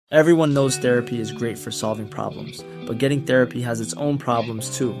Everyone knows therapy is great for solving problems, but getting therapy has its own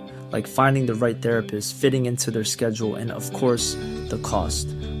problems too, like finding the right therapist, fitting into their schedule, and of course, the cost.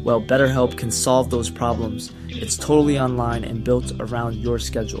 Well, BetterHelp can solve those problems. It's totally online and built around your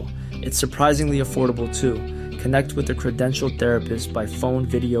schedule. It's surprisingly affordable too. Connect with a credentialed therapist by phone,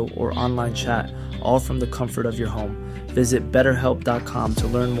 video, or online chat, all from the comfort of your home. Visit BetterHelp.com to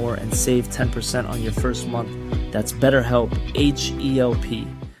learn more and save 10% on your first month. That's BetterHelp, H-E-L-P.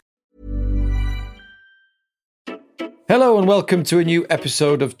 Hello and welcome to a new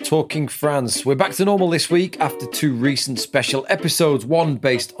episode of Talking France. We're back to normal this week after two recent special episodes, one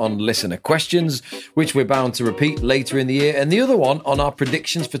based on listener questions, which we're bound to repeat later in the year, and the other one on our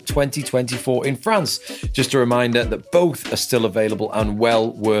predictions for 2024 in France. Just a reminder that both are still available and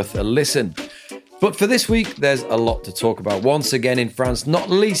well worth a listen. But for this week, there's a lot to talk about once again in France, not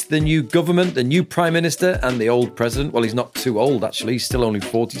least the new government, the new Prime Minister and the old President. Well, he's not too old, actually. He's still only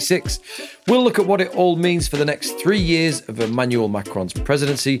 46. We'll look at what it all means for the next 3 years of Emmanuel Macron's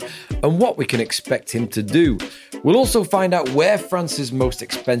presidency and what we can expect him to do. We'll also find out where France's most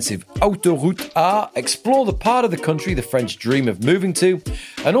expensive autoroutes are, explore the part of the country the French dream of moving to,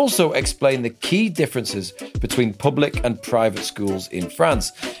 and also explain the key differences between public and private schools in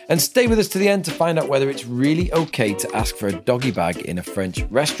France. And stay with us to the end to find out whether it's really okay to ask for a doggy bag in a French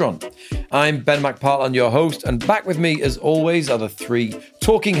restaurant. I'm Ben McPartland, your host, and back with me as always are the three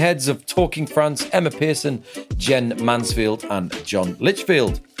talking heads of Talking France: Emma Pearson, Jen Mansfield and John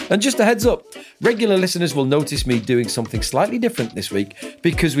Litchfield. And just a heads up, regular listeners will notice me doing something slightly different this week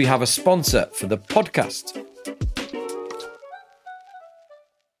because we have a sponsor for the podcast.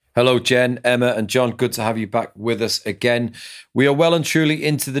 Hello, Jen, Emma and John. Good to have you back with us again. We are well and truly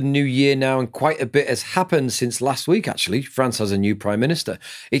into the new year now, and quite a bit has happened since last week, actually. France has a new Prime Minister.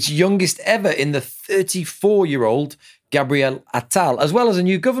 Its youngest ever in the 34-year-old Gabriel Attal, as well as a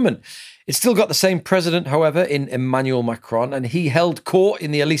new government. It's still got the same president, however, in Emmanuel Macron, and he held court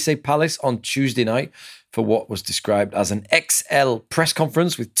in the Élysée Palace on Tuesday night for what was described as an XL press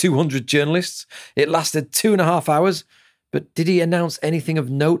conference with 200 journalists. It lasted 2.5 hours. But did he announce anything of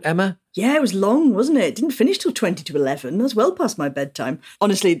note, Emma? Yeah, it was long, wasn't it? It didn't finish till 20 to 11. That's well past my bedtime.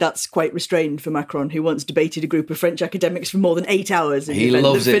 Honestly, that's quite restrained for Macron, who once debated a group of French academics for more than 8 hours. He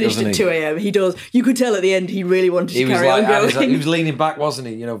loves it, finished doesn't at he? 2 a.m. He does. You could tell at the end he really wanted to carry on going. He was leaning back, wasn't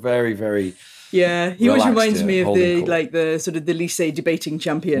he? You know, very, very... Yeah, he always reminds me of the cool. the Lycée debating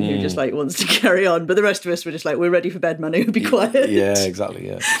champion who just wants to carry on. But the rest of us were just like, we're ready for bed, Manu, be quiet. Yeah, exactly,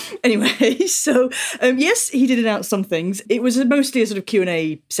 yeah. Anyway, so yes, he did announce some things. It was mostly a sort of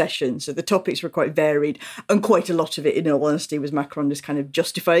Q&A session, so the topics were quite varied, and quite a lot of it, in all honesty, was Macron just kind of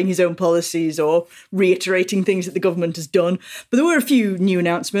justifying his own policies or reiterating things that the government has done. But there were a few new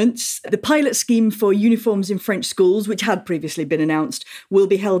announcements. The pilot scheme for uniforms in French schools, which had previously been announced, will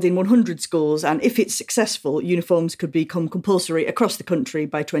be held in 100 schools, and if it's successful, uniforms could become compulsory across the country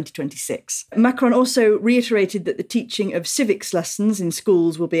by 2026. Macron also reiterated that the teaching of civics lessons in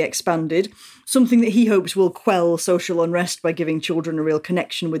schools will be expanded, something that he hopes will quell social unrest by giving children a real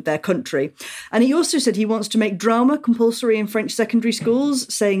connection with their country. And he also said he wants to make drama compulsory in French secondary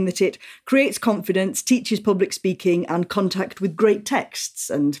schools, saying that it creates confidence, teaches public speaking and contact with great texts.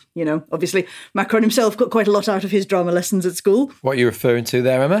 And, you know, obviously Macron himself got quite a lot out of his drama lessons at school. What are you referring to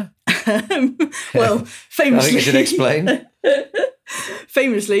there, Emma? Well, famously... I think you should explain.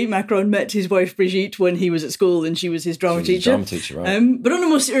 Famously, Macron met his wife Brigitte when he was at school and she was his drama teacher. Right. But on a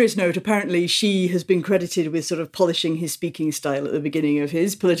more serious note, apparently she has been credited with sort of polishing his speaking style at the beginning of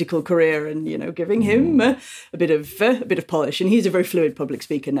his political career and, you know, giving him a bit of polish. And he's a very fluid public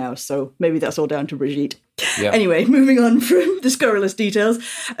speaker now, so maybe that's all down to Brigitte. Yeah. Anyway, moving on from the scurrilous details,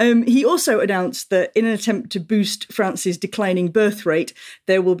 he also announced that in an attempt to boost France's declining birth rate,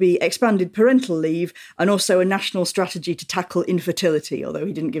 there will be expanded parental leave and also a national strategy to tackle infertility, although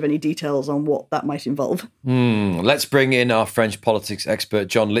he didn't give any details on what that might involve. Let's bring in our French politics expert,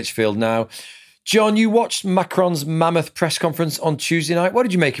 John Litchfield, now. John, you watched Macron's mammoth press conference on Tuesday night. What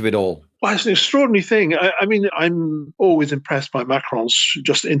did you make of it all? Well, it's an extraordinary thing. I mean, I'm always impressed by Macron's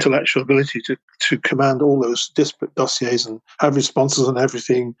just intellectual ability to command all those disparate dossiers and have responses on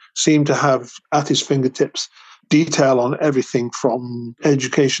everything, seem to have at his fingertips detail on everything from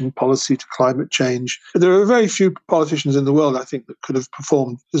education policy to climate change. There are very few politicians in the world, I think, that could have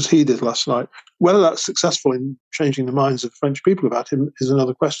performed as he did last night. Whether that's successful in changing the minds of French people about him is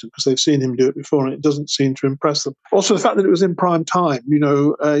another question, because they've seen him do it before and it doesn't seem to impress them. Also, the fact that it was in prime time,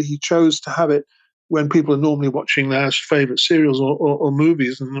 he chose to have it when people are normally watching their favourite serials or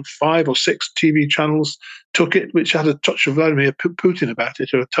movies, and 5 or 6 TV channels took it, which had a touch of Vladimir Putin about it,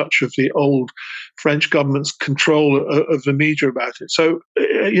 or a touch of the old French government's control of the media about it. So,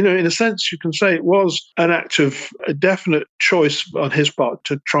 in a sense, you can say it was an act of a definite choice on his part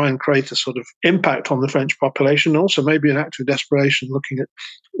to try and create a sort of impact on the French population, also maybe an act of desperation looking at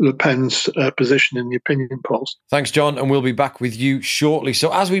Le Pen's position in the opinion polls. Thanks, John, and we'll be back with you shortly.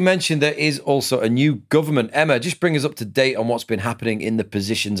 So as we mentioned, there is also a new government. Emma, just bring us up to date on what's been happening in the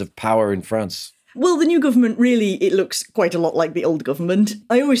positions of power in France. Well, the new government, really, it looks quite a lot like the old government.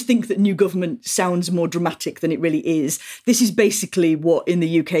 I always think that new government sounds more dramatic than it really is. This is basically what in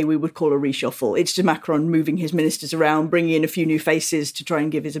the UK we would call a reshuffle. It's just Macron moving his ministers around, bringing in a few new faces to try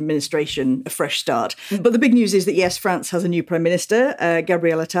and give his administration a fresh start. But the big news is that, yes, France has a new Prime Minister,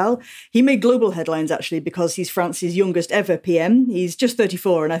 Gabriel Attal. He made global headlines, actually, because he's France's youngest ever PM. He's just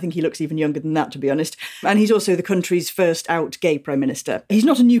 34, and I think he looks even younger than that, to be honest. And he's also the country's first out gay Prime Minister. He's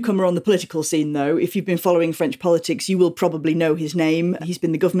not a newcomer on the political scene, though. If you've been following French politics, you will probably know his name. He's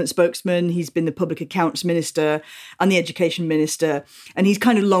been the government spokesman, he's been the public accounts minister and the education minister, and he's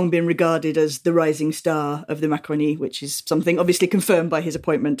kind of long been regarded as the rising star of the Macronie, which is something obviously confirmed by his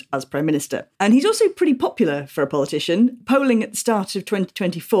appointment as Prime Minister. And he's also pretty popular for a politician. Polling at the start of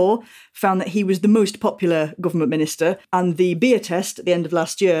 2024 found that he was the most popular government minister, and the beer test at the end of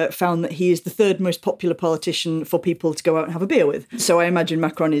last year found that he is the third most popular politician for people to go out and have a beer with. So I imagine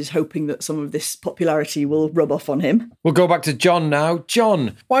Macron is hoping that some of this popularity will rub off on him. We'll go back to John now.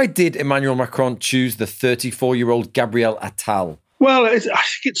 John, why did Emmanuel Macron choose the 34-year-old Gabriel Attal? Well, I think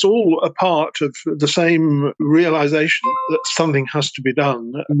it's all a part of the same realization that something has to be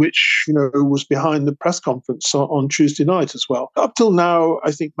done, which, was behind the press conference on Tuesday night as well. Up till now,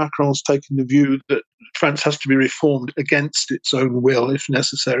 I think Macron's taken the view that France has to be reformed against its own will, if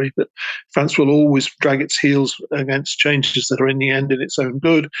necessary, that France will always drag its heels against changes that are in the end in its own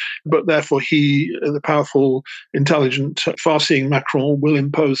good. But therefore, he, the powerful, intelligent, far-seeing Macron, will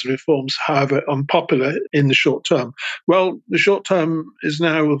impose the reforms, however unpopular in the short term. Well, the short term is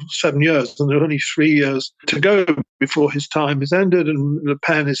now 7 years, and there are only 3 years to go before his time is ended, and Le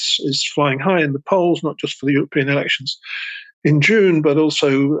Pen is flying high in the polls, not just for the European elections in June, but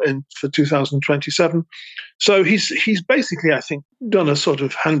also for 2027. So he's basically, I think, done a sort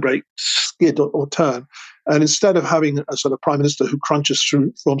of handbrake skid or turn. And instead of having a sort of prime minister who crunches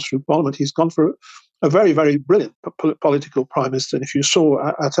through reforms through parliament, he's gone for a very, very brilliant political prime minister. And if you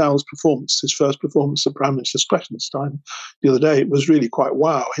saw Attal's performance, his first performance at Prime Minister's Questions time the other day, it was really quite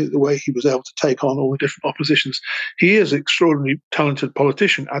wow, the way he was able to take on all the different oppositions. He is an extraordinarily talented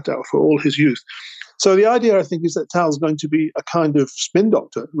politician, Attal, for all his youth. So the idea, I think, is that Attal's going to be a kind of spin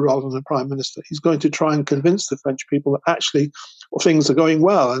doctor rather than a prime minister. He's going to try and convince the French people that actually things are going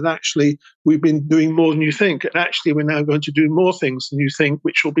well, and actually we've been doing more than you think, and actually we're now going to do more things than you think,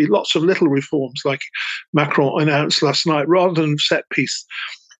 which will be lots of little reforms like Macron announced last night, rather than set-piece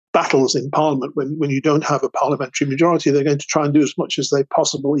battles in Parliament when you don't have a parliamentary majority. They're going to try and do as much as they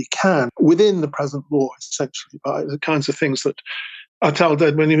possibly can within the present law, essentially, by the kinds of things that Attal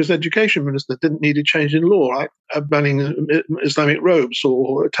did when he was education minister. Didn't need a change in law, right? Banning Islamic robes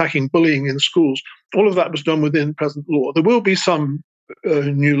or attacking bullying in schools. All of that was done within present law. There will be some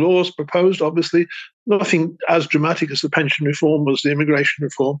new laws proposed, obviously. Nothing as dramatic as the pension reform was the immigration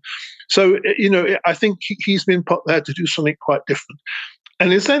reform. So, I think he's been put there to do something quite different.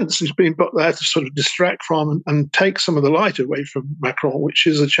 And in a sense, he's been put there to sort of distract from and take some of the light away from Macron, which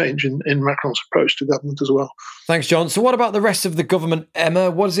is a change in Macron's approach to government as well. Thanks, John. So what about the rest of the government, Emma?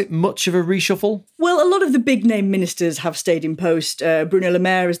 Was it much of a reshuffle? Well, a lot of the big-name ministers have stayed in post. Bruno Le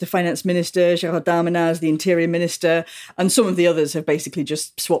Maire is the finance minister, Gérald Darmanin is the interior minister, and some of the others have basically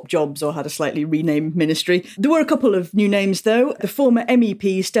just swapped jobs or had a slightly renamed ministry. There were a couple of new names, though. The former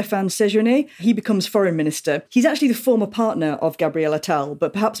MEP, Stéphane Séjourné, he becomes foreign minister. He's actually the former partner of Gabriel Attal,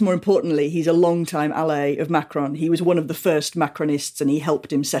 but perhaps more importantly, he's a long-time ally of Macron. He was one of the first Macronists, and he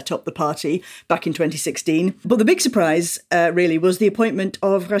helped him set up the party back in 2016. But the big surprise, really, was the appointment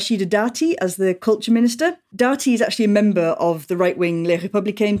of Rachida Dati as the culture minister. Dati is actually a member of the right-wing Les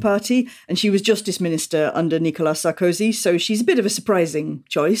Républicains party, and she was justice minister under Nicolas Sarkozy, so she's a bit of a surprising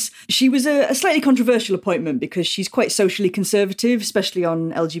choice. She was a slightly controversial appointment because she's quite socially conservative, especially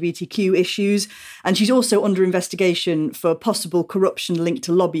on LGBTQ issues, and she's also under investigation for possible corruption linked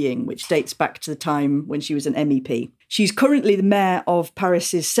to lobbying, which dates back to the time when she was an MEP. She's currently the mayor of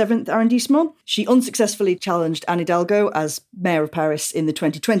Paris's 7th arrondissement. She unsuccessfully challenged Anne Hidalgo as mayor of Paris in the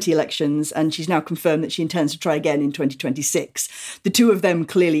 2020 elections, and she's now confirmed that she intends to try again in 2026. The two of them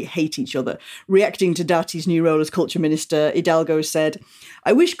clearly hate each other. Reacting to Dati's new role as culture minister, Hidalgo said,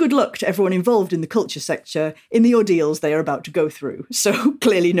 "I wish good luck to everyone involved in the culture sector in the ordeals they are about to go through." So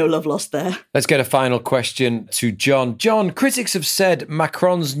clearly no love lost there. Let's get a final question to John. John, critics have said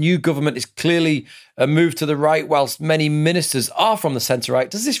Macron's new government is clearly a move to the right, whilst many ministers are from the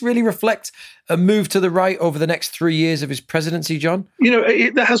centre-right. Does this really reflect a move to the right over the next 3 years of his presidency, John?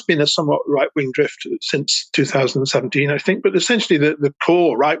 There has been a somewhat right-wing drift since 2017, I think, but essentially the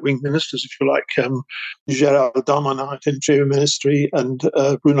core right-wing ministers, if you like, Gérald Darmanin at Interior Ministry and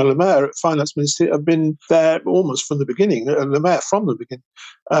Bruno Le Maire at Finance Ministry, have been there almost from the beginning, Le Maire from the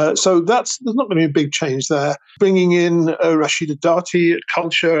beginning. So there's not going to be a big change there. Bringing in Rachida Dati at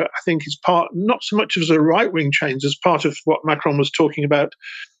culture, I think, is part, not so much as a right-wing change, as part of what Macron was talking about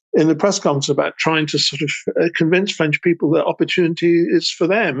in the press conference about trying to sort of convince French people that opportunity is for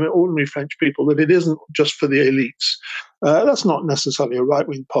them, ordinary French people, that it isn't just for the elites. That's not necessarily a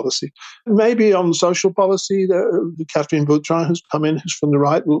right-wing policy. Maybe on social policy, Catherine Vautrin, who's come in, who's from the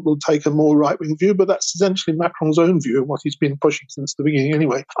right, will take a more right-wing view, but that's essentially Macron's own view of what he's been pushing since the beginning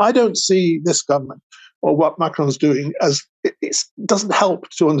anyway. I don't see this government or what Macron's doing as it doesn't help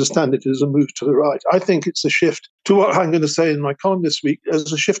to understand it as a move to the right. I think it's a shift to what I'm going to say in my column this week,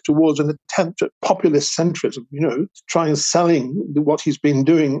 as a shift towards an attempt at populist centrism, trying selling what he's been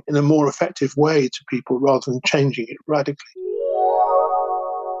doing in a more effective way to people rather than changing it radically.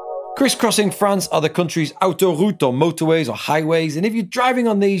 Crisscrossing France are the country's autoroutes or motorways or highways, and if you're driving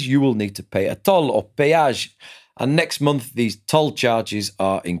on these, you will need to pay a toll or péage. And next month, these toll charges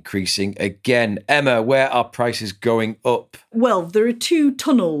are increasing again. Emma, where are prices going up? Well, there are two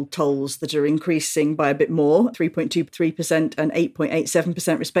tunnel tolls that are increasing by a bit more, 3.23% and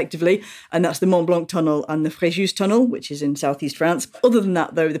 8.87% respectively. And that's the Mont Blanc Tunnel and the Fréjus Tunnel, which is in southeast France. Other than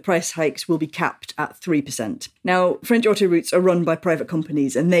that, though, the price hikes will be capped at 3%. Now, French autoroutes are run by private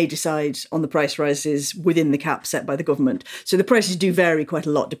companies and they decide on the price rises within the cap set by the government. So the prices do vary quite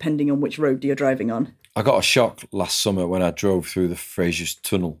a lot depending on which road you're driving on. I got a shock last summer when I drove through the Fréjus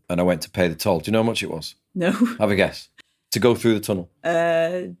Tunnel and I went to pay the toll. Do you know how much it was? No. Have a guess. To go through the tunnel.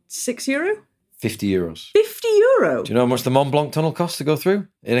 €6? 50 euros. €50? Do you know how much the Mont Blanc Tunnel costs to go through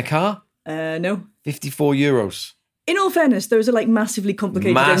in a car? No. 54 euros. In all fairness, those are like massively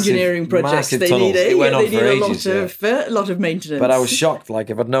complicated engineering projects. They tunnels. It went on for ages. A lot of maintenance. But I was shocked. Like,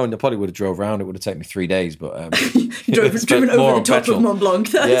 if I'd known, I probably would have drove around. It would have taken me 3 days. But driven over the top of Mont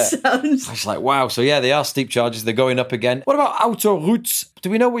Blanc. That sounds. I was like, wow. So yeah, they are steep charges. They're going up again. What about autoroutes? Do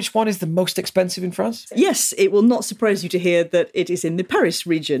we know which one is the most expensive in France? Yes, it will not surprise you to hear that it is in the Paris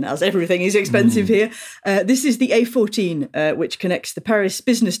region, as everything is expensive here. This is the A14, which connects the Paris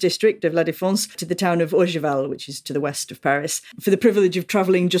business district of La Défense to the town of Orgeval, which is to the west of Paris. For the privilege of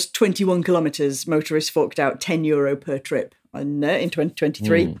travelling just 21 kilometres, motorists forked out €10 per trip in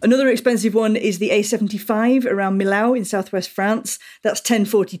 2023. Another expensive one is the A75 around Millau in southwest France. That's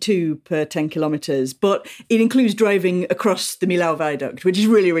 €10.42 per 10 kilometres, but it includes driving across the Millau Viaduct, which is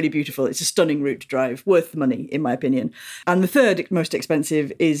really, really beautiful. It's a stunning route to drive, worth the money, in my opinion. And the third most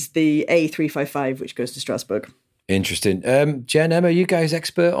expensive is the A355, which goes to Strasbourg. Interesting. Jen, Emma, are you guys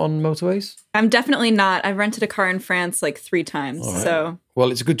expert on motorways? I'm definitely not. I've rented a car in France like 3 times. Right. So,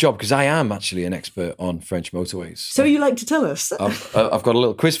 well, it's a good job because I am actually an expert on French motorways. So you like to tell us? I've got a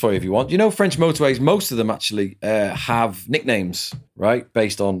little quiz for you if you want. You know, French motorways, most of them actually have nicknames, right?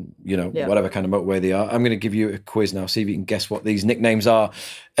 Based on, whatever kind of motorway they are. I'm going to give you a quiz now, see if you can guess what these nicknames are.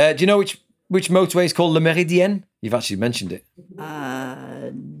 Do you know which motorway is called Le Méridien? You've actually mentioned it.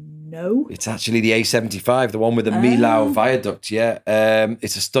 No. It's actually the A75, the one with the Millau Viaduct, yeah.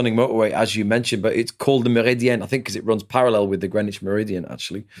 It's a stunning motorway, as you mentioned, but it's called the Méridien, I think, because it runs parallel with the Greenwich Meridian,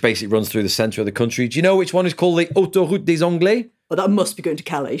 actually. Basically runs through the centre of the country. Do you know which one is called the Autoroute des Anglais? Well, that must be going to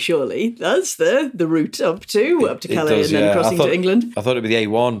Calais, surely. That's the route up to Calais and then crossing to England. I thought it'd be the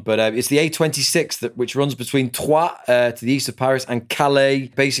A1, but it's the A26 which runs between Troyes to the east of Paris and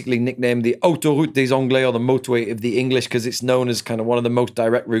Calais, basically nicknamed the Autoroute des Anglais, or the motorway of the English, because it's known as kind of one of the most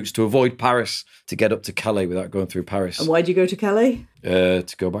direct routes to avoid Paris, to get up to Calais without going through Paris. And why do you go to Calais?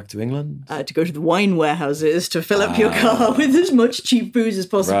 To go back to England. To go to the wine warehouses, to fill up your car with as much cheap booze as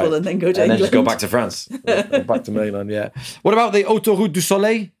possible, and then go to England. And then just go back to France. Back to mainland, yeah. What about the Autoroute du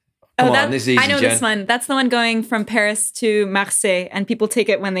Soleil? Come on, this is easy, I know Jen. this one. That's the one going from Paris to Marseille, and people take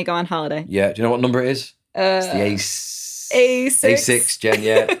it when they go on holiday. Yeah, do you know what number it is? It's the A6. A6, Jen,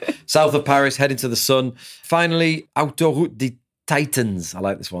 yeah. South of Paris, heading to the sun. Finally, Autoroute des Titans. I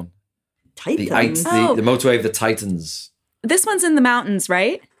like this one. Titans. The motorway of the Titans. This one's in the mountains,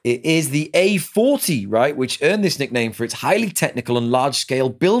 right? It is the A40, right, which earned this nickname for its highly technical and large-scale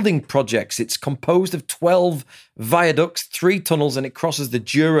building projects. It's composed of 12 viaducts, 3 tunnels, and it crosses the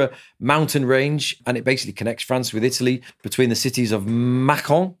Jura mountain range, and it basically connects France with Italy between the cities of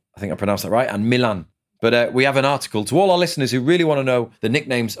Macron, I think I pronounced that right, and Milan. But we have an article. To all our listeners who really want to know the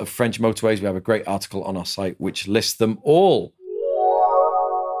nicknames of French motorways, we have a great article on our site which lists them all.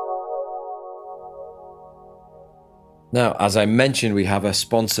 Now, as I mentioned, we have a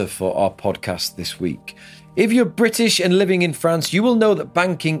sponsor for our podcast this week. If you're British and living in France, you will know that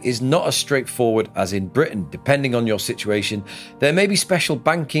banking is not as straightforward as in Britain. Depending on your situation, there may be special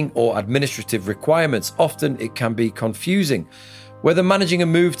banking or administrative requirements. Often it can be confusing. Whether managing a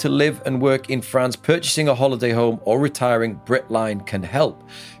move to live and work in France, purchasing a holiday home, or retiring, Britline can help.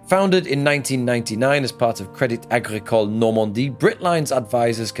 Founded in 1999 as part of Crédit Agricole Normandie, Britline's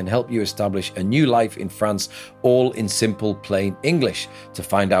advisors can help you establish a new life in France, all in simple, plain English. To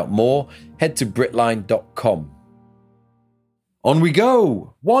find out more, head to Britline.com. On we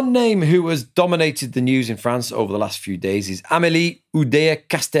go. One name who has dominated the news in France over the last few days is Amélie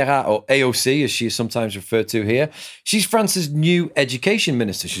Oudéa-Castéra, or AOC, as she is sometimes referred to here. She's France's new education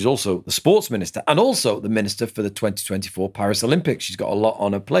minister. She's also the sports minister and also the minister for the 2024 Paris Olympics. She's got a lot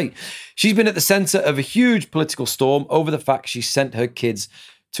on her plate. She's been at the centre of a huge political storm over the fact she sent her kids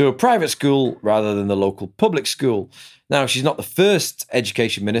to a private school rather than the local public school. Now, she's not the first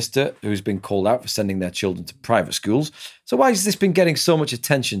education minister who's been called out for sending their children to private schools. So why has this been getting so much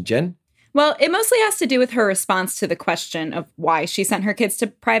attention, Jen? Well, it mostly has to do with her response to the question of why she sent her kids to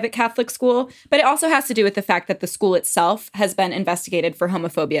private Catholic school, but it also has to do with the fact that the school itself has been investigated for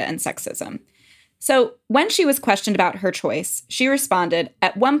homophobia and sexism. So when she was questioned about her choice, she responded,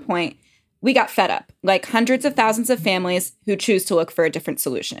 "At one point, we got fed up, like hundreds of thousands of families who choose to look for a different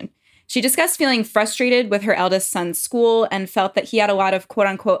solution." She discussed feeling frustrated with her eldest son's school and felt that he had a lot of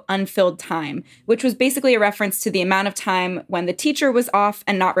quote-unquote unfilled time, which was basically a reference to the amount of time when the teacher was off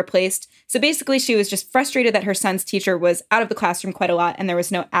and not replaced. So basically, she was just frustrated that her son's teacher was out of the classroom quite a lot and there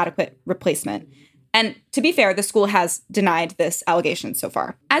was no adequate replacement. And to be fair, the school has denied this allegation so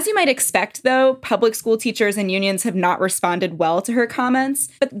far. As you might expect, though, public school teachers and unions have not responded well to her comments,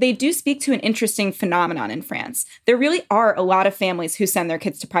 but they do speak to an interesting phenomenon in France. There really are a lot of families who send their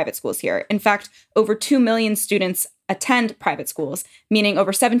kids to private schools here. In fact, over 2 million students attend private schools, meaning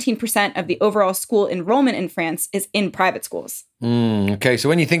over 17% of the overall school enrollment in France is in private schools. Okay, so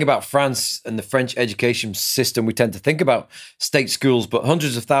when you think about France and the French education system, we tend to think about state schools, but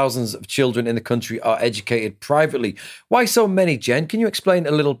hundreds of thousands of children in the country are educated privately. Why so many, Jen? Can you explain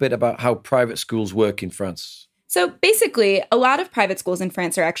a little bit about how private schools work in France? So basically, a lot of private schools in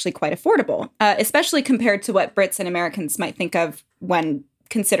France are actually quite affordable, especially compared to what Brits and Americans might think of when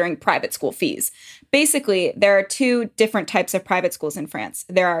considering private school fees. Basically, there are 2 different types of private schools in France.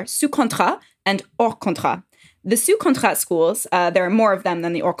 There are sous contrat and hors contrat. The sous contrat schools, there are more of them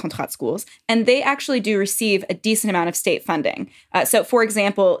than the hors contrat schools, and they actually do receive a decent amount of state funding. So, for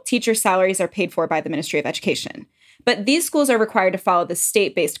example, teacher salaries are paid for by the Ministry of Education. But these schools are required to follow the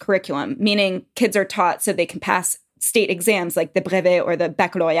state-based curriculum, meaning kids are taught so they can pass state exams like the brevet or the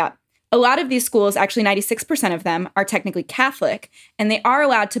baccalaureate. A lot of these schools, actually 96% of them, are technically Catholic, and they are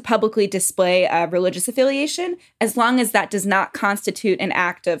allowed to publicly display a religious affiliation as long as that does not constitute an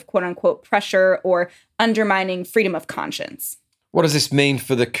act of quote-unquote pressure or undermining freedom of conscience. What does this mean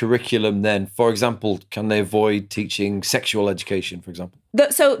for the curriculum then? For example, can they avoid teaching sexual education, for example?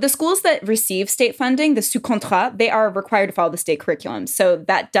 So the schools that receive state funding, the sous contrat, they are required to follow the state curriculum. So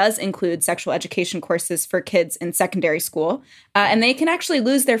that does include sexual education courses for kids in secondary school. And they can actually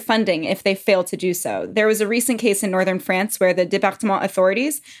lose their funding if they fail to do so. There was a recent case in northern France where the département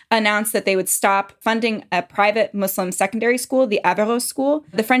authorities announced that they would stop funding a private Muslim secondary school, the Averroes School.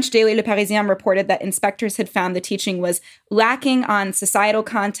 The French daily Le Parisien reported that inspectors had found the teaching was lacking on societal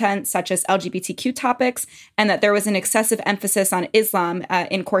content such as LGBTQ topics, and that there was an excessive emphasis on Islam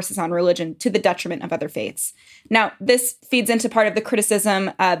in courses on religion to the detriment of other faiths. Now, this feeds into part of the criticism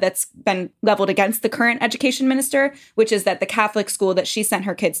that's been leveled against the current education minister, which is that the Catholic school that she sent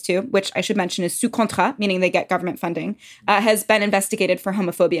her kids to, which I should mention is sous contrat, meaning they get government funding, has been investigated for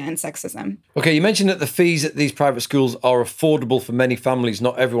homophobia and sexism. Okay, you mentioned that the fees at these private schools are affordable for many families,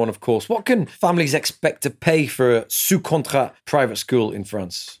 not everyone, of course. What can families expect to pay for a sous contrat private school in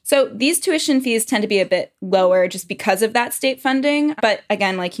France? So these tuition fees tend to be a bit lower just because of that state funding. But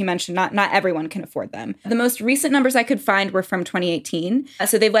again, like you mentioned, not everyone can afford them. The most recent numbers I could find were from 2018.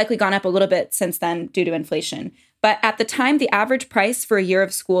 So they've likely gone up a little bit since then due to inflation. But at the time, the average price for a year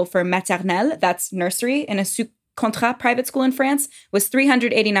of school for maternelle, that's nursery, in a sous contrat private school in France was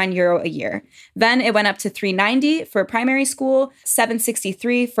 €389 a year. Then it went up to €390 for a primary school,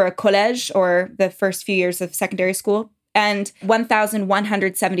 €763 for a collège, or the first few years of secondary school, and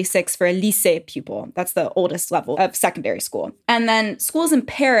 $1,176 for a lycée pupil. That's the oldest level of secondary school. And then schools in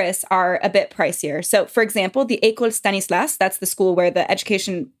Paris are a bit pricier. So, for example, the École Stanislas, that's the school where the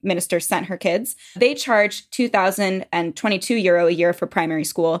education minister sent her kids, they charge €2,022 a year for primary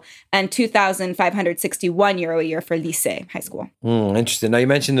school and €2,561 a year for lycée, high school. Interesting. Now, you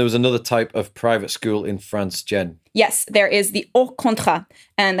mentioned there was another type of private school in France, Jen. Yes, there is the hors contrat,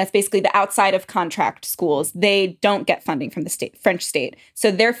 and that's basically the outside of contract schools. They don't get funding from the French state.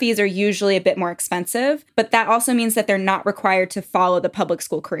 So their fees are usually a bit more expensive, but that also means that they're not required to follow the public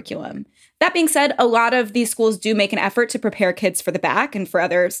school curriculum. That being said, a lot of these schools do make an effort to prepare kids for the bac and for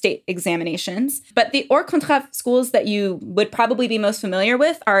other state examinations. But the hors contrat schools that you would probably be most familiar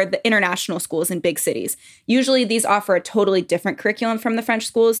with are the international schools in big cities. Usually these offer a totally different curriculum from the French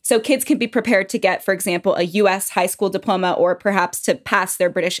schools. So kids can be prepared to get, for example, a US high school diploma or perhaps to pass their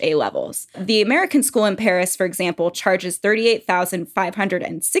British A levels. The American school in Paris, for example, charges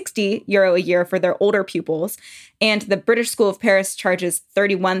 €38,560 a year for their older pupils. And the British School of Paris charges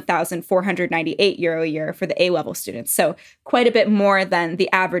 €31,498 a year for the A-level students. So quite a bit more than the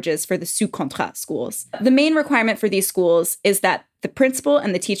averages for the sous-contrat schools. The main requirement for these schools is that the principal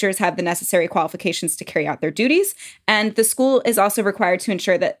and the teachers have the necessary qualifications to carry out their duties. And the school is also required to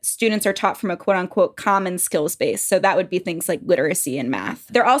ensure that students are taught from a quote-unquote common skills base. So that would be things like literacy and math.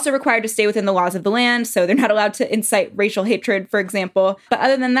 They're also required to stay within the laws of the land. So they're not allowed to incite racial hatred, for example. But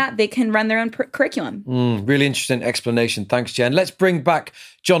other than that, they can run their own curriculum. Really interesting explanation. Thanks, Jen. Let's bring back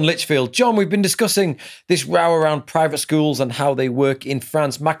John Litchfield. John, we've been discussing this row around private schools and how they work in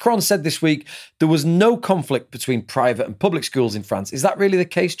France. Macron said this week there was no conflict between private and public schools in France. Is that really the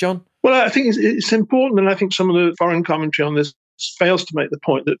case, John? Well, I think it's important, and I think some of the foreign commentary on this fails to make the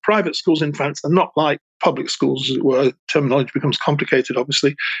point that private schools in France are not like public schools, as it were. Terminology becomes complicated,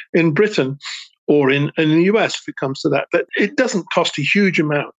 obviously, in Britain or in the US if it comes to that. But it doesn't cost a huge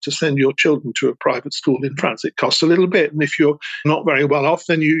amount to send your children to a private school in France. It costs a little bit. And if you're not very well off,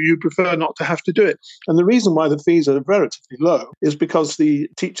 then you prefer not to have to do it. And the reason why the fees are relatively low is because the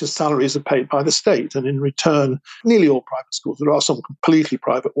teachers' salaries are paid by the state. And in return, nearly all private schools, there are some completely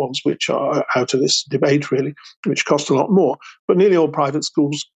private ones which are out of this debate, really, which cost a lot more. But nearly all private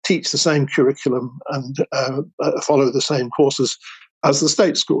schools teach the same curriculum and follow the same courses as the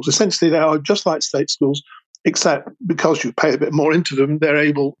state schools. Essentially, they are just like state schools, except because you pay a bit more into them, they're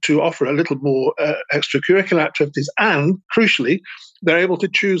able to offer a little more extracurricular activities, and crucially, they're able to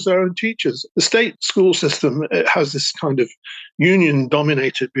choose their own teachers. The state school system has this kind of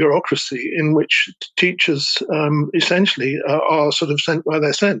union-dominated bureaucracy in which teachers essentially are sort of sent where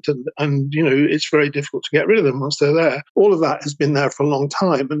they're sent, and it's very difficult to get rid of them once they're there. All of that has been there for a long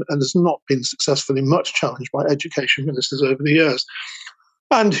time and has not been successfully much challenged by education ministers over the years.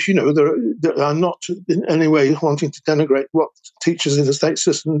 And, I'm not in any way wanting to denigrate what teachers in the state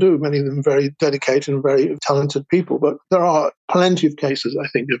system do. Many of them very dedicated and very talented people. But there are plenty of cases, I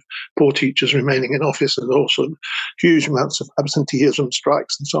think, of poor teachers remaining in office, and also huge amounts of absenteeism,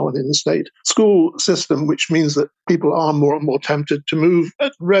 strikes and so on in the state school system, which means that people are more and more tempted to move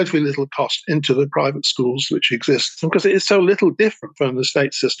at relatively little cost into the private schools which exist. Because it is so little different from the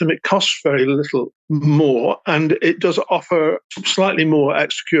state system, it costs very little more, and it does offer slightly more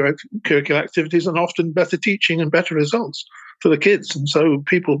extracurricular activities and often better teaching and better results for the kids. And so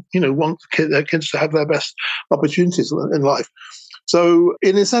people, want their kids to have their best opportunities in life. So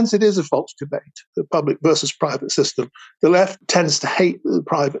in a sense, it is a false debate, the public versus private system. The left tends to hate the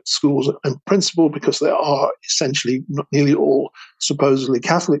private schools in principle because they are essentially nearly all supposedly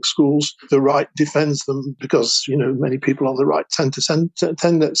Catholic schools. The right defends them because, many people on the right tend to send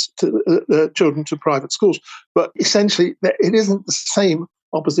their children to private schools. But essentially, it isn't the same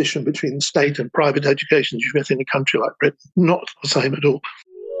opposition between state and private education you get in a country like Britain. Not the same at all.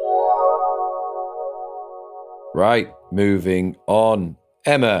 Right, moving on.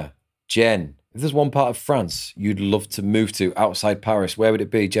 Emma, Jen, if there's one part of France you'd love to move to outside Paris, where would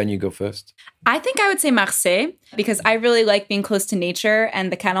it be? Jen, you go first. I think I would say Marseille, because I really like being close to nature, and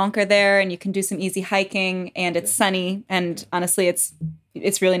the calanques are there, and you can do some easy hiking, and it's sunny, and honestly,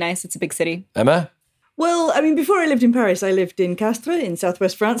 it's really nice. It's a big city. Emma? Well, before I lived in Paris, I lived in Castres in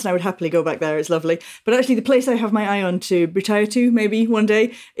southwest France, and I would happily go back there. It's lovely. But actually, the place I have my eye on to retire to, maybe one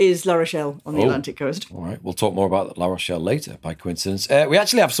day, is La Rochelle on the Atlantic coast. All right, we'll talk more about La Rochelle later, by coincidence. We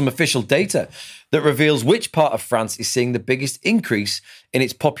actually have some official data that reveals which part of France is seeing the biggest increase in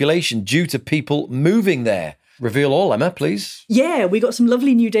its population due to people moving there. Reveal all, Emma, please. Yeah, we got some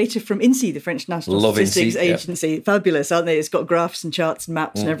lovely new data from INSEE, the French National Love Statistics INSEE, Agency. Yeah. Fabulous, aren't they? It's got graphs and charts and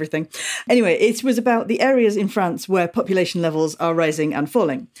maps and everything. Anyway, it was about the areas in France where population levels are rising and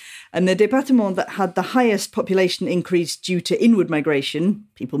falling. And the département that had the highest population increase due to inward migration,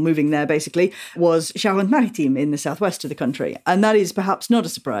 people moving there basically, was Charente-Maritime in the southwest of the country. And that is perhaps not a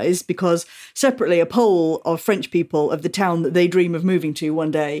surprise because separately a poll of French people of the town that they dream of moving to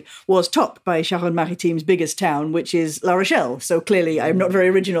one day was topped by Charente-Maritime's biggest town, which is La Rochelle. So clearly I'm not very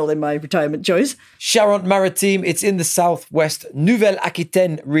original in my retirement choice. Charente-Maritime, it's in the southwest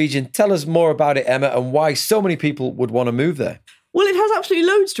Nouvelle-Aquitaine region. Tell us more about it, Emma, and why so many people would want to move there. Well, it has absolutely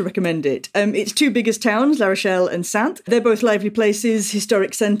loads to recommend it. Its two biggest towns, La Rochelle and Saintes, they're both lively places,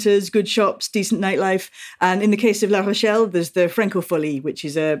 historic centres, good shops, decent nightlife. And in the case of La Rochelle, there's the Francophonie, which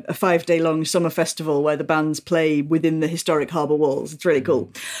is a 5-day-long summer festival where the bands play within the historic harbour walls. It's really cool.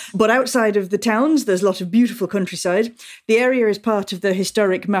 But outside of the towns, there's a lot of beautiful countryside. The area is part of the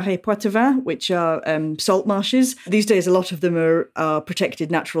historic Marais Poitevin, which are salt marshes. These days, a lot of them are protected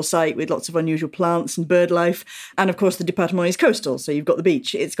natural site with lots of unusual plants and bird life. And of course, the département is coastal. So you've got the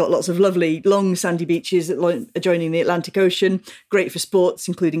beach. It's got lots of lovely, long, sandy beaches adjoining the Atlantic Ocean, great for sports,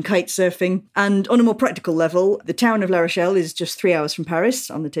 including kite surfing. And on a more practical level, the town of La Rochelle is just 3 hours from Paris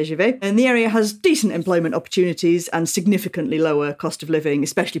on the TGV. And the area has decent employment opportunities and significantly lower cost of living,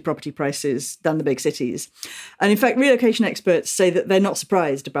 especially property prices, than the big cities. And in fact, relocation experts say that they're not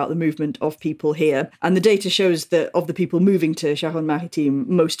surprised about the movement of people here. And the data shows that of the people moving to Charente-Maritime,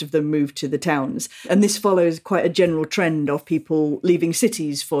 most of them moved to the towns. And this follows quite a general trend of people leaving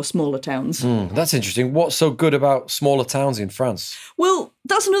cities for smaller towns. That's interesting. What's so good about smaller towns in France? Well,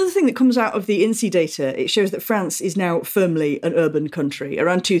 that's another thing that comes out of the INSEE data. It shows that France is now firmly an urban country.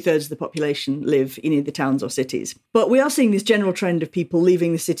 Around 2/3 of the population live in either towns or cities. But we are seeing this general trend of people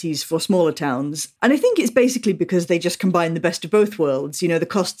leaving the cities for smaller towns. And I think it's basically because they just combine the best of both worlds. You know, the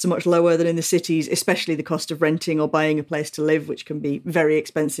costs are much lower than in the cities, especially the cost of renting or buying a place to live, which can be very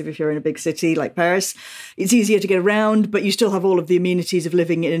expensive if you're in a big city like Paris. It's easier to get around, but you still have all of the amenities of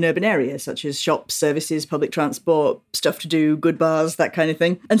living in an urban area, such as shops, services, public transport, stuff to do, good bars, that kind of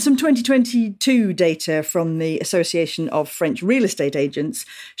thing. And some 2022 data from the Association of French Real Estate Agents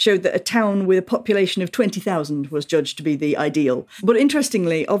showed that a town with a population of 20,000 was judged to be the ideal. But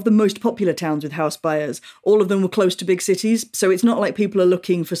interestingly, of the most popular towns with house buyers, all of them were close to big cities. So it's not like people are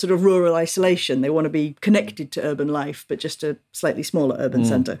looking for sort of rural isolation. They want to be connected to urban life, but just a slightly smaller urban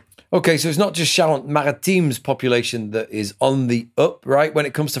centre. Okay, so it's not just Charente-Maritime's population that is on the up, right? When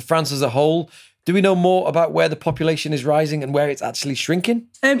it comes to France as a whole, do we know more about where the population is rising and where it's actually shrinking?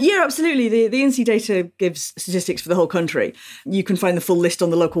 Yeah, absolutely. The INSEE data gives statistics for the whole country. You can find the full list on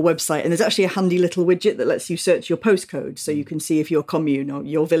the local website, and there's actually a handy little widget that lets you search your postcode so you can see if your commune or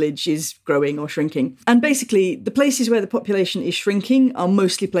your village is growing or shrinking. And basically, the places where the population is shrinking are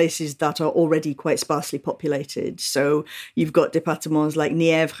mostly places that are already quite sparsely populated. So you've got départements like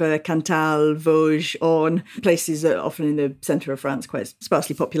Nièvre, Cantal, Vosges, Orne, places that are often in the centre of France, quite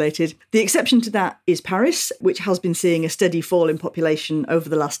sparsely populated. The exception to that is Paris, which has been seeing a steady fall in population over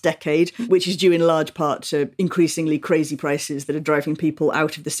the last decade, which is due in large part to increasingly crazy prices that are driving people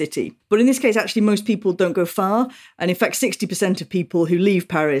out of the city. But in this case, actually, most people don't go far. And in fact, 60% of people who leave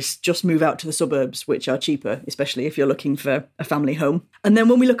Paris just move out to the suburbs, which are cheaper, especially if you're looking for a family home. And then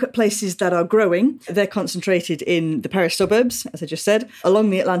when we look at places that are growing, they're concentrated in the Paris suburbs, as I just said, along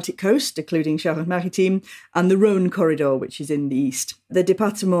the Atlantic coast, including Charente-Maritime, and the Rhône corridor, which is in the east. The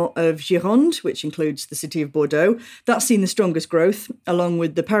département of Gironde, which includes the city of Bordeaux, that's seen the strongest growth, along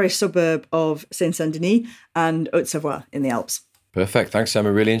with the Paris suburb of Seine-Saint-Denis and Haute-Savoie in the Alps. Perfect. Thanks,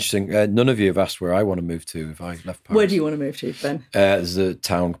 Emma. Really interesting. None of you have asked where I want to move to if I left Paris. Where do you want to move to, Ben? There's a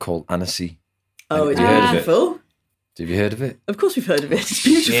town called Annecy. Oh, it's beautiful. Have you heard of it? Of course we've heard of it. It's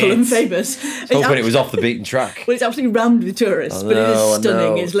beautiful and famous. Hoping it was off the beaten track. Well, it's absolutely rammed with tourists, but it is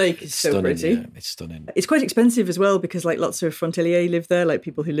stunning. Its lake is so pretty. Yeah, it's stunning. It's quite expensive as well because lots of frontaliers live there, like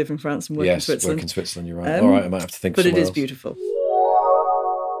people who live in France and work in Switzerland. Yes, work in Switzerland, you're right. All right, I might have to think but somewhere it is else. Beautiful.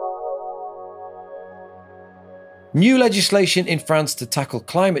 New legislation in France to tackle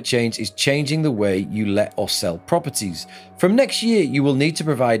climate change is changing the way you let or sell properties. From next year, you will need to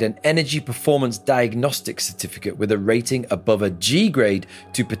provide an energy performance diagnostic certificate with a rating above a G grade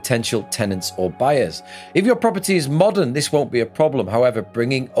to potential tenants or buyers. If your property is modern, this won't be a problem. However,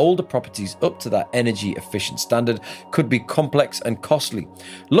 bringing older properties up to that energy efficient standard could be complex and costly.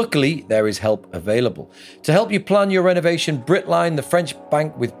 Luckily, there is help available. To help you plan your renovation, Britline, the French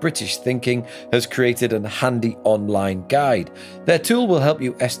bank with British thinking, has created a handy online guide. Their tool will help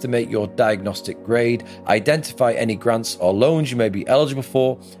you estimate your diagnostic grade, identify any grants or loans you may be eligible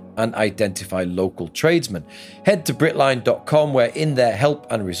for, and identify local tradesmen. Head to Britline.com, where in their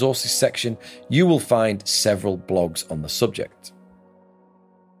help and resources section, you will find several blogs on the subject.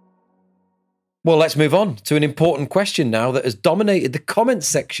 Well, let's move on to an important question now that has dominated the comments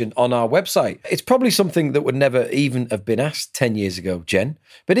section on our website. It's probably something that would never even have been asked 10 years ago, Jen.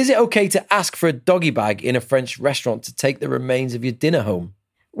 But is it okay to ask for a doggy bag in a French restaurant to take the remains of your dinner home?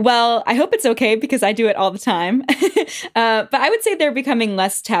 Well, I hope it's okay because I do it all the time. But I would say they're becoming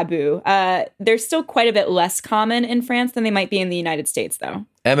less taboo. They're still quite a bit less common in France than they might be in the United States, though.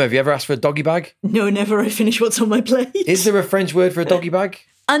 Emma, have you ever asked for a doggy bag? No, never. I finish what's on my plate. Is there a French word for a doggy bag?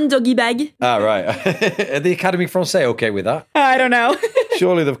 Un doggy bag. Ah, right. Are the Académie Française okay with that? I don't know.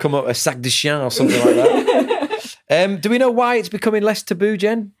 Surely they've come up with a sac de chien or something like that. Do we know why it's becoming less taboo,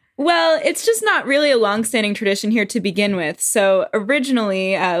 Jen? Well, it's just not really a long-standing tradition here to begin with. So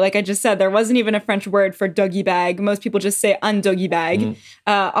originally, like I just said, there wasn't even a French word for doggy bag. Most people just say un doggy bag.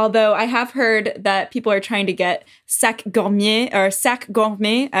 Although I have heard that people are trying to get sac gourmet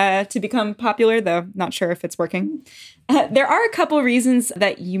to become popular, though not sure if it's working. There are a couple reasons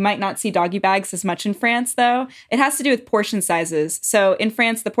that you might not see doggy bags as much in France, though. It has to do with portion sizes. So in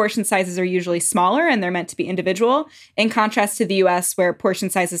France, the portion sizes are usually smaller and they're meant to be individual, in contrast to the US, where portion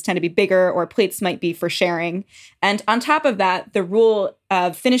sizes tend to be bigger or plates might be for sharing. And on top of that, the rule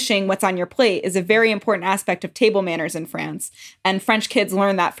of finishing what's on your plate is a very important aspect of table manners in France. And French kids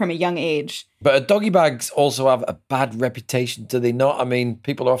learn that from a young age. But doggy bags also have a bad reputation, do they not? I mean,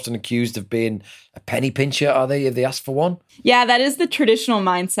 people are often accused of being a penny pincher, are they, if they ask for one? Yeah, that is the traditional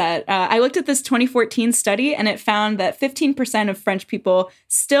mindset. I looked at this 2014 study and it found that 15% of French people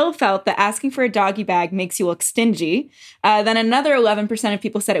still felt that asking for a doggy bag makes you look stingy. Then another 11% of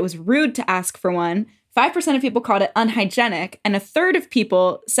people said it was rude to ask for one. 5% of people called it unhygienic, and a third of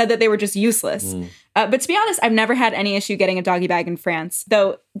people said that they were just useless. But to be honest, I've never had any issue getting a doggy bag in France,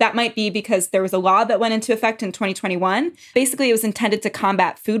 though that might be because there was a law that went into effect in 2021. Basically, it was intended to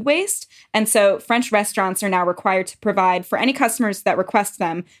combat food waste. And so French restaurants are now required to provide, for any customers that request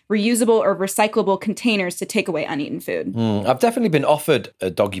them, reusable or recyclable containers to take away uneaten food. I've definitely been offered a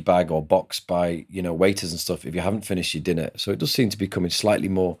doggy bag or box by, waiters and stuff if you haven't finished your dinner. So it does seem to be becoming slightly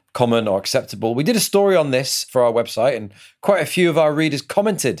more common or acceptable. We did a story on this for our website and quite a few of our readers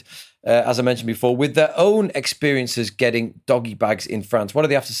commented, as I mentioned before, with their own experiences getting doggy bags in France. What do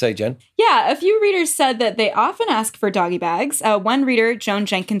they have to say, Jen? Yeah, a few readers said that they often ask for doggy bags. One reader, Joan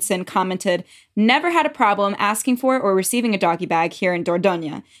Jenkinson, commented, "Never had a problem asking for or receiving a doggy bag here in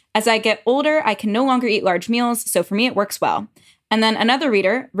Dordogne. As I get older, I can no longer eat large meals, so for me it works well." And then another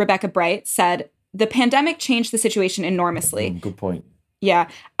reader, Rebecca Bright, said, "The pandemic changed the situation enormously." Good point. Yeah,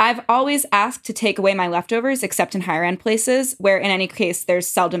 I've always asked to take away my leftovers, except in higher end places, where in any case, there's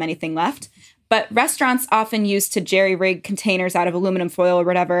seldom anything left. But restaurants often used to jerry-rig containers out of aluminum foil or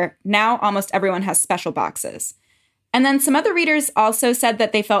whatever. Now almost everyone has special boxes. And then some other readers also said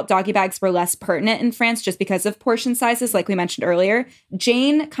that they felt doggy bags were less pertinent in France just because of portion sizes, like we mentioned earlier.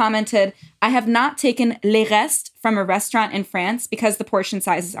 Jane commented, "I have not taken les restes from a restaurant in France because the portion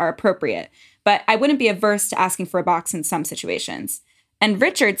sizes are appropriate, but I wouldn't be averse to asking for a box in some situations." And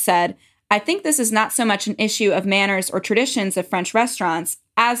Richard said, "I think this is not so much an issue of manners or traditions of French restaurants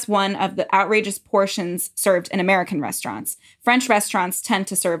as one of the outrageous portions served in American restaurants. French restaurants tend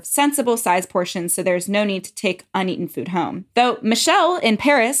to serve sensible size portions, so there's no need to take uneaten food home." Though Michelle in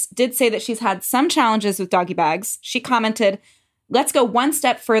Paris did say that she's had some challenges with doggy bags. She commented, "Let's go one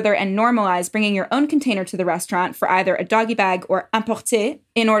step further and normalize bringing your own container to the restaurant for either a doggy bag or emporter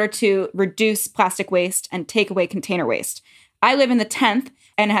in order to reduce plastic waste and take away container waste. I live in the 10th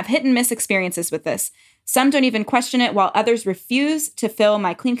and have hit and miss experiences with this. Some don't even question it, while others refuse to fill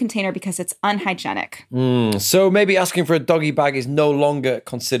my clean container because it's unhygienic." So maybe asking for a doggy bag is no longer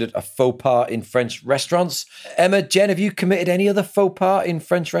considered a faux pas in French restaurants. Emma, Jen, have you committed any other faux pas in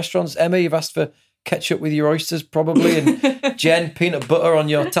French restaurants? Emma, you've asked for ketchup with your oysters probably, and Jen, peanut butter on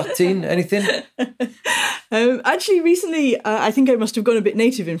your tartine. Anything? Actually, recently, I think I must have gone a bit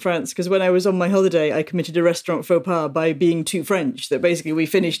native in France, because when I was on my holiday, I committed a restaurant faux pas by being too French. That basically we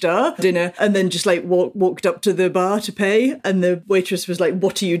finished our dinner and then just walked up to the bar to pay, and the waitress was like,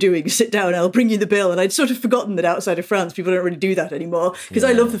 "What are you doing? Sit down, I'll bring you the bill." And I'd sort of forgotten that outside of France, people don't really do that anymore, because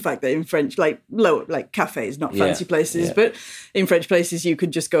I love the fact that in French, lower cafes, not fancy places, but in French places, you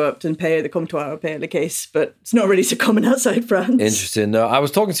could just go up and pay at the comptoir or pay at the case, but it's not really so common outside France. Interesting. No, I was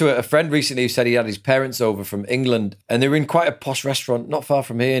talking to a friend recently who said he had his parents over from England and they were in quite a posh restaurant not far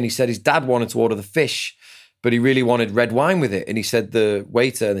from here, and he said his dad wanted to order the fish, but he really wanted red wine with it, and he said the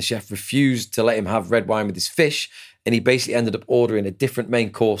waiter and the chef refused to let him have red wine with his fish, and he basically ended up ordering a different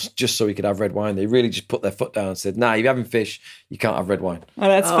main course just so he could have red wine. They really just put their foot down and said, nah, if you're having fish, you can't have red wine. Oh,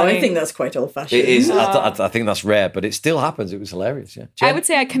 that's funny. I think that's quite old-fashioned. It is. I think that's rare, but it still happens. It was hilarious, yeah. Jen? I would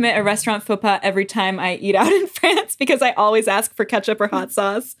say I commit a restaurant faux pas every time I eat out in France because I always ask for ketchup or hot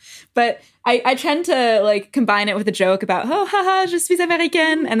sauce. But I tend to like combine it with a joke about, oh, haha, je suis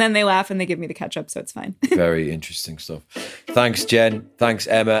américaine. And then they laugh and they give me the ketchup, so it's fine. Very interesting stuff. Thanks, Jen. Thanks,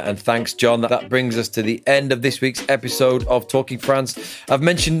 Emma. And thanks, John. That brings us to the end of this week's episode of Talking France. I've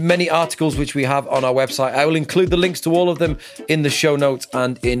mentioned many articles which we have on our website. I will include the links to all of them in the show notes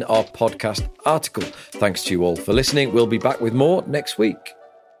and in our podcast article. Thanks to you all for listening. We'll be back with more next week.